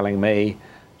been telling me,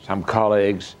 some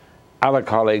colleagues, other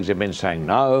colleagues have been saying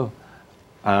no.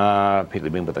 People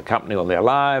have been with the company all their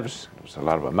lives. There's a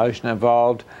lot of emotion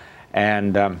involved.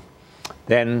 And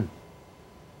then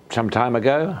some time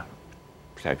ago,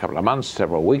 say a couple of months,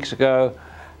 several weeks ago,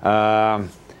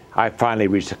 I finally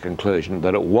reached a conclusion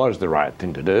that it was the right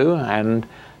thing to do. And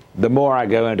the more I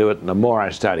go into it and the more I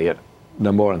study it,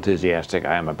 the more enthusiastic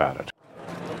I am about it.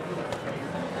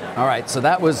 All right, so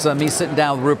that was me sitting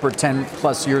down with Rupert 10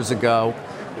 plus years ago,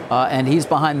 and he's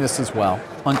behind this as well.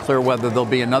 Unclear whether there'll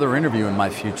be another interview in my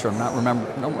future.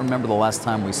 Don't remember the last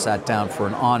time we sat down for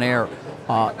an on-air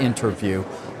interview.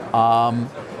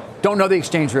 Don't know the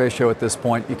exchange ratio at this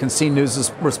point. You can see News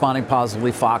is responding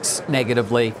positively, Fox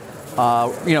negatively.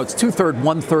 It's 2/3,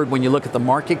 1/3 when you look at the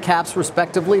market caps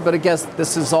respectively, but I guess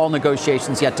this is all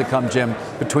negotiations yet to come, Jim,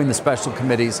 between the special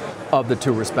committees of the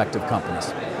two respective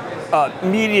companies.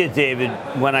 Media, David,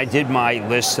 when I did my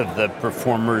list of the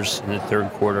performers in the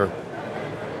third quarter,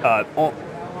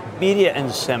 media and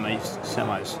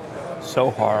semis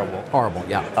So horrible. Horrible,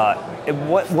 yeah.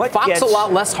 What Fox gets a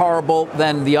lot less horrible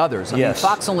than the others. I mean, Yes.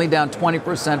 Fox only down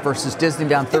 20% versus Disney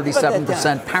down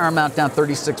 37%, Paramount down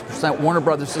 36%, Warner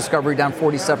Brothers Discovery down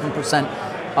 47%,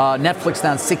 Netflix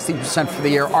down 60% for the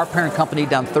year, our parent company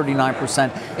down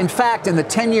 39%. In fact, in the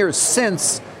 10 years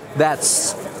since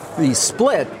that's the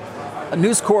split,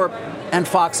 News Corp and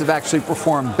Fox have actually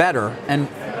performed better. And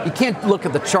you can't look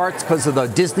at the charts because of the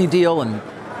Disney deal and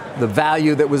the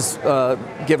value that was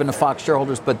given to Fox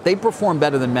shareholders, but they perform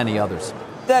better than many others.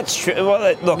 That's true.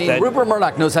 Well, look, I mean, Rupert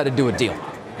Murdoch knows how to do a deal.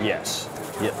 Yes.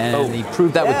 And he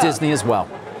proved that with Disney as well.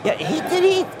 Yeah, did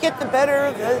he get the better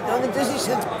on the Disney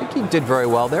side? I think he did very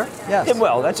well there. Yes. Did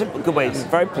well. That's a good way,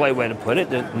 very polite way to put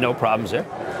it. No problems there.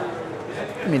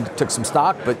 I mean, it took some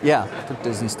stock, but took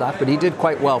Disney stock. But he did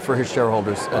quite well for his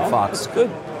shareholders at Fox. That's good.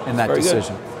 In that Very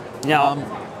decision. Good. Now,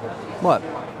 what?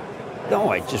 No,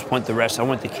 I just want the rest. I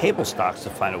want the cable stocks to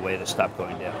find a way to stop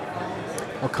going down.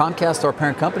 Well, Comcast, our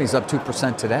parent company, is up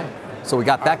 2% today. So we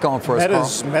got that going for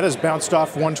us. Meta's bounced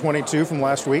off 122 from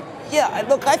last week. Yeah,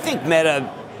 look, I think Meta.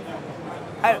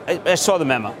 I saw the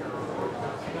memo,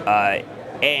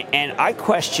 and I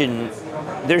question.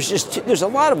 There's a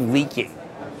lot of leaking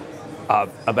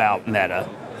about Meta,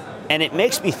 and it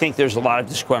makes me think there's a lot of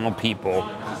disgruntled people.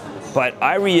 But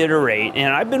I reiterate,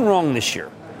 and I've been wrong this year.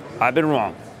 I've been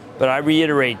wrong. But I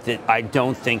reiterate that I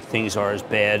don't think things are as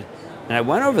bad. And I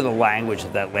went over the language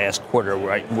of that last quarter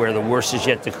where the worst is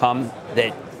yet to come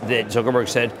that Zuckerberg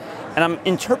said. And I'm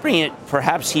interpreting it,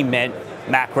 perhaps he meant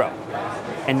macro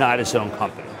and not his own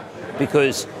company.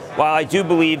 Because while I do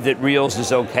believe that Reels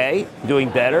is okay, doing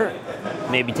better,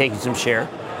 maybe taking some share,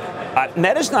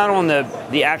 Meta's not on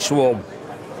the actual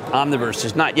Omniverse.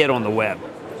 It's not yet on the web.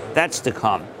 That's to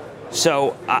come.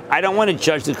 So I don't want to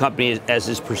judge the company as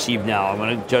is perceived now. I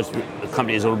want to judge the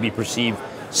company as it will be perceived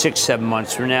 6-7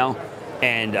 months from now.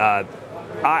 And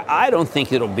I don't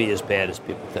think it'll be as bad as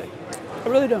people think. I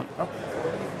really don't.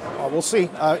 We'll see.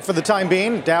 For the time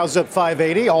being, Dow's up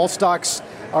 580. All stocks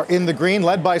are in the green,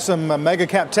 led by some mega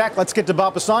cap tech. Let's get to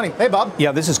Bob Pisani. Hey, Bob.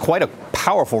 Yeah, this is quite a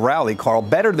powerful rally, Carl.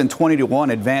 Better than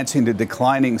 20-1, advancing to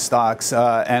declining stocks,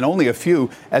 and only a few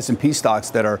S&P stocks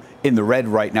that are in the red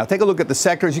right now. Take a look at the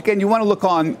sectors. Again, you want to look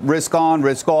on, risk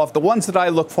off. The ones that I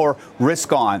look for,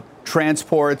 risk on,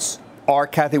 transports,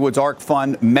 ARK, Cathie Wood's ARK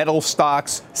Fund, metal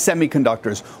stocks,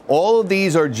 semiconductors. All of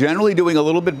these are generally doing a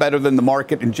little bit better than the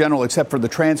market in general, except for the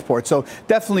transport. So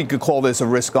definitely could call this a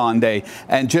risk-on day.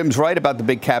 And Jim's right about the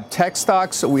big cap tech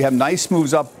stocks. So we have nice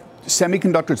moves up.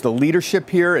 Semiconductors, the leadership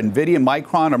here, NVIDIA and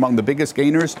Micron are among the biggest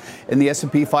gainers in the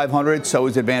S&P 500. So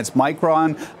is Advanced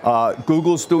Micron.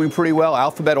 Google's doing pretty well.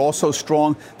 Alphabet also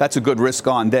strong. That's a good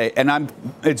risk-on day. And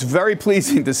it's very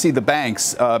pleasing to see the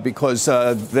banks because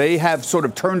they have sort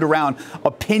of turned around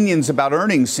opinions about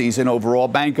earnings season overall.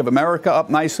 Bank of America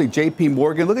up nicely. J.P.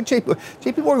 Morgan. Look at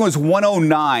J.P. Morgan was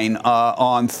 109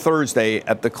 on Thursday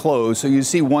at the close. So you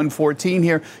see 114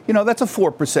 here. You know, that's a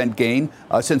 4% gain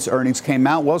since earnings came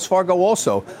out. Wells Fargo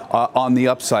also on the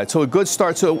upside. So a good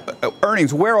start. So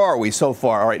earnings, where are we so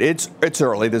far? All right, it's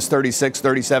early. There's 36,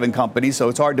 37 companies, so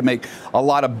it's hard to make a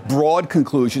lot of broad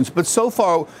conclusions. But so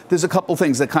far, there's a couple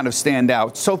things that kind of stand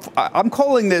out. So I'm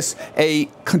calling this a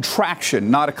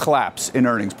contraction, not a collapse in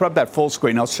earnings. Put up that full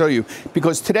screen. I'll show you.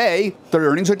 Because today, the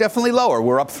earnings are definitely lower.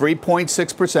 We're up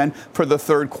 3.6% for the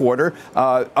third quarter.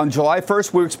 On July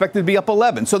 1st, we were expected to be up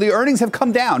 11. So the earnings have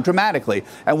come down dramatically.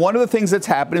 And one of the things that's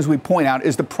happened, as we point out,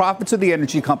 is the profits of the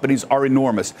energy companies are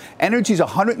enormous. Energy's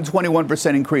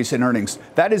 121% increase in earnings.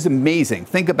 That is amazing.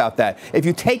 Think about that. If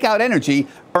you take out energy,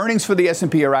 earnings for the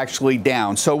S&P are actually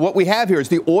down. So what we have here is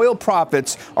the oil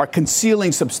profits are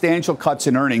concealing substantial cuts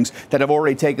in earnings that have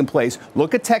already taken place.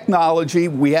 Look at technology.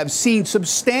 We have seen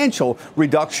substantial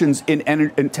reductions in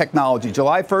technology.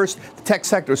 July 1st, the tech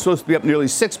sector is supposed to be up nearly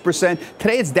 6%.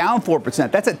 Today it's down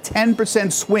 4%. That's a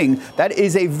 10% swing. That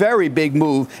is a very big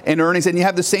move in earnings. And you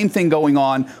have the same thing going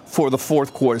on for the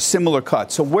fourth quarter, similar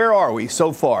cuts. So where are we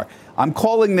so far? I'm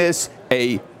calling this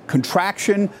a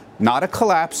contraction, not a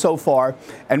collapse so far.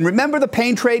 And remember the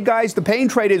pain trade, guys? The pain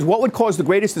trade is what would cause the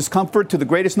greatest discomfort to the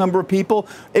greatest number of people?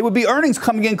 It would be earnings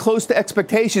coming in close to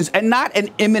expectations and not an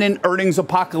imminent earnings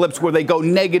apocalypse where they go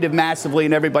negative massively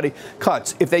and everybody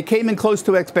cuts. If they came in close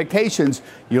to expectations,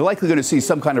 you're likely going to see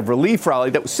some kind of relief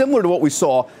rally that was similar to what we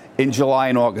saw in July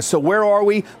and August. So where are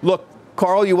we? Look,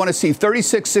 Carl, you want to see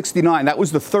 36.69. That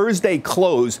was the Thursday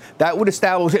close. That would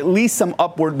establish at least some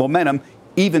upward momentum,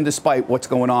 even despite what's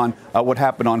going on, what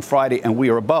happened on Friday, and we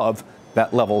are above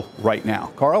that level right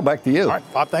now. Carl, back to you. All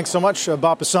right, Bob, thanks so much,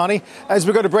 Bob Pisani. As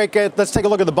we go to break, let's take a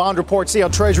look at the bond report, see how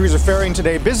treasuries are faring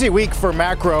today. Busy week for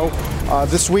macro.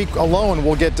 This week alone,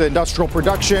 we'll get to industrial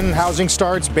production, housing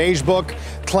starts, Beige Book,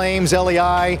 claims,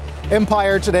 LEI.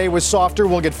 Empire today was softer.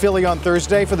 We'll get Philly on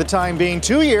Thursday. For the time being,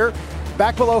 2-year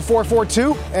back below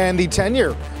 4.42 and the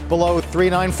 10-year below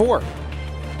 3.94.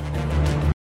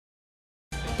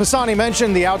 Pisani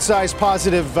mentioned the outsized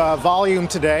positive volume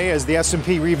today as the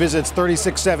S&P revisits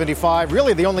 3675.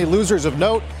 Really, the only losers of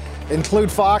note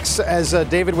include Fox, as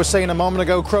David was saying a moment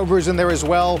ago. Kroger's in there as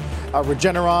well.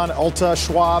 Regeneron, Ulta,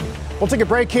 Schwab. We'll take a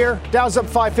break here. Dow's up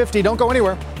 550. Don't go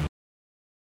anywhere.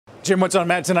 Jim, what's on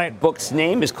Mad tonight? Book's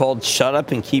name is called Shut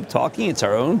Up and Keep Talking. It's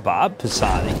our own Bob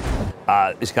Pisani.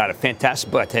 It's got a fantastic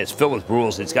book. I tell you, it's filled with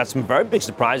rules. It's got some very big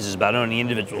surprises about owning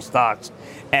individual stocks.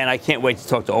 And I can't wait to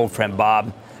talk to old friend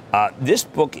Bob. This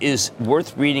book is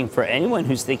worth reading for anyone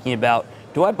who's thinking about,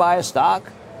 do I buy a stock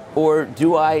or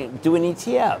do I do an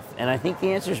ETF? And I think the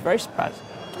answer is very surprising.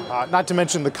 Not to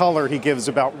mention the color he gives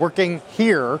about working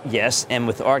here. Yes, and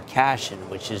with Art Cashin,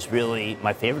 which is really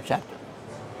my favorite chapter.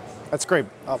 That's great.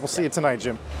 We'll see you tonight,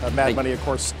 Jim. Mad Money, of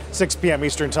course, 6 p.m.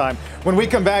 Eastern Time. When we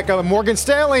come back, Morgan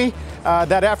Stanley,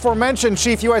 that aforementioned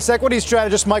chief U.S. equity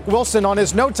strategist Mike Wilson on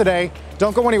his note today.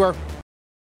 Don't go anywhere.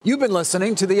 You've been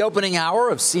listening to the opening hour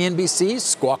of CNBC's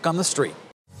Squawk on the Street.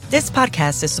 This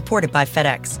podcast is supported by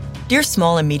FedEx. Dear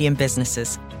small and medium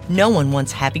businesses, no one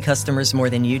wants happy customers more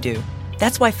than you do.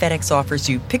 That's why FedEx offers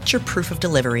you picture proof of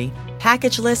delivery,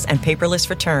 packageless and paperless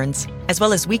returns, as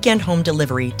well as weekend home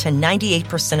delivery to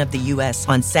 98% of the U.S.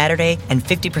 on Saturday and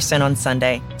 50% on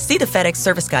Sunday. See the FedEx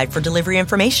service guide for delivery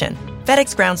information.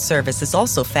 FedEx Ground service is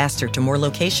also faster to more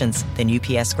locations than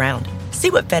UPS Ground. See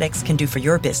what FedEx can do for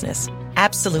your business.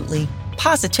 Absolutely,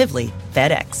 positively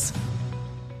FedEx.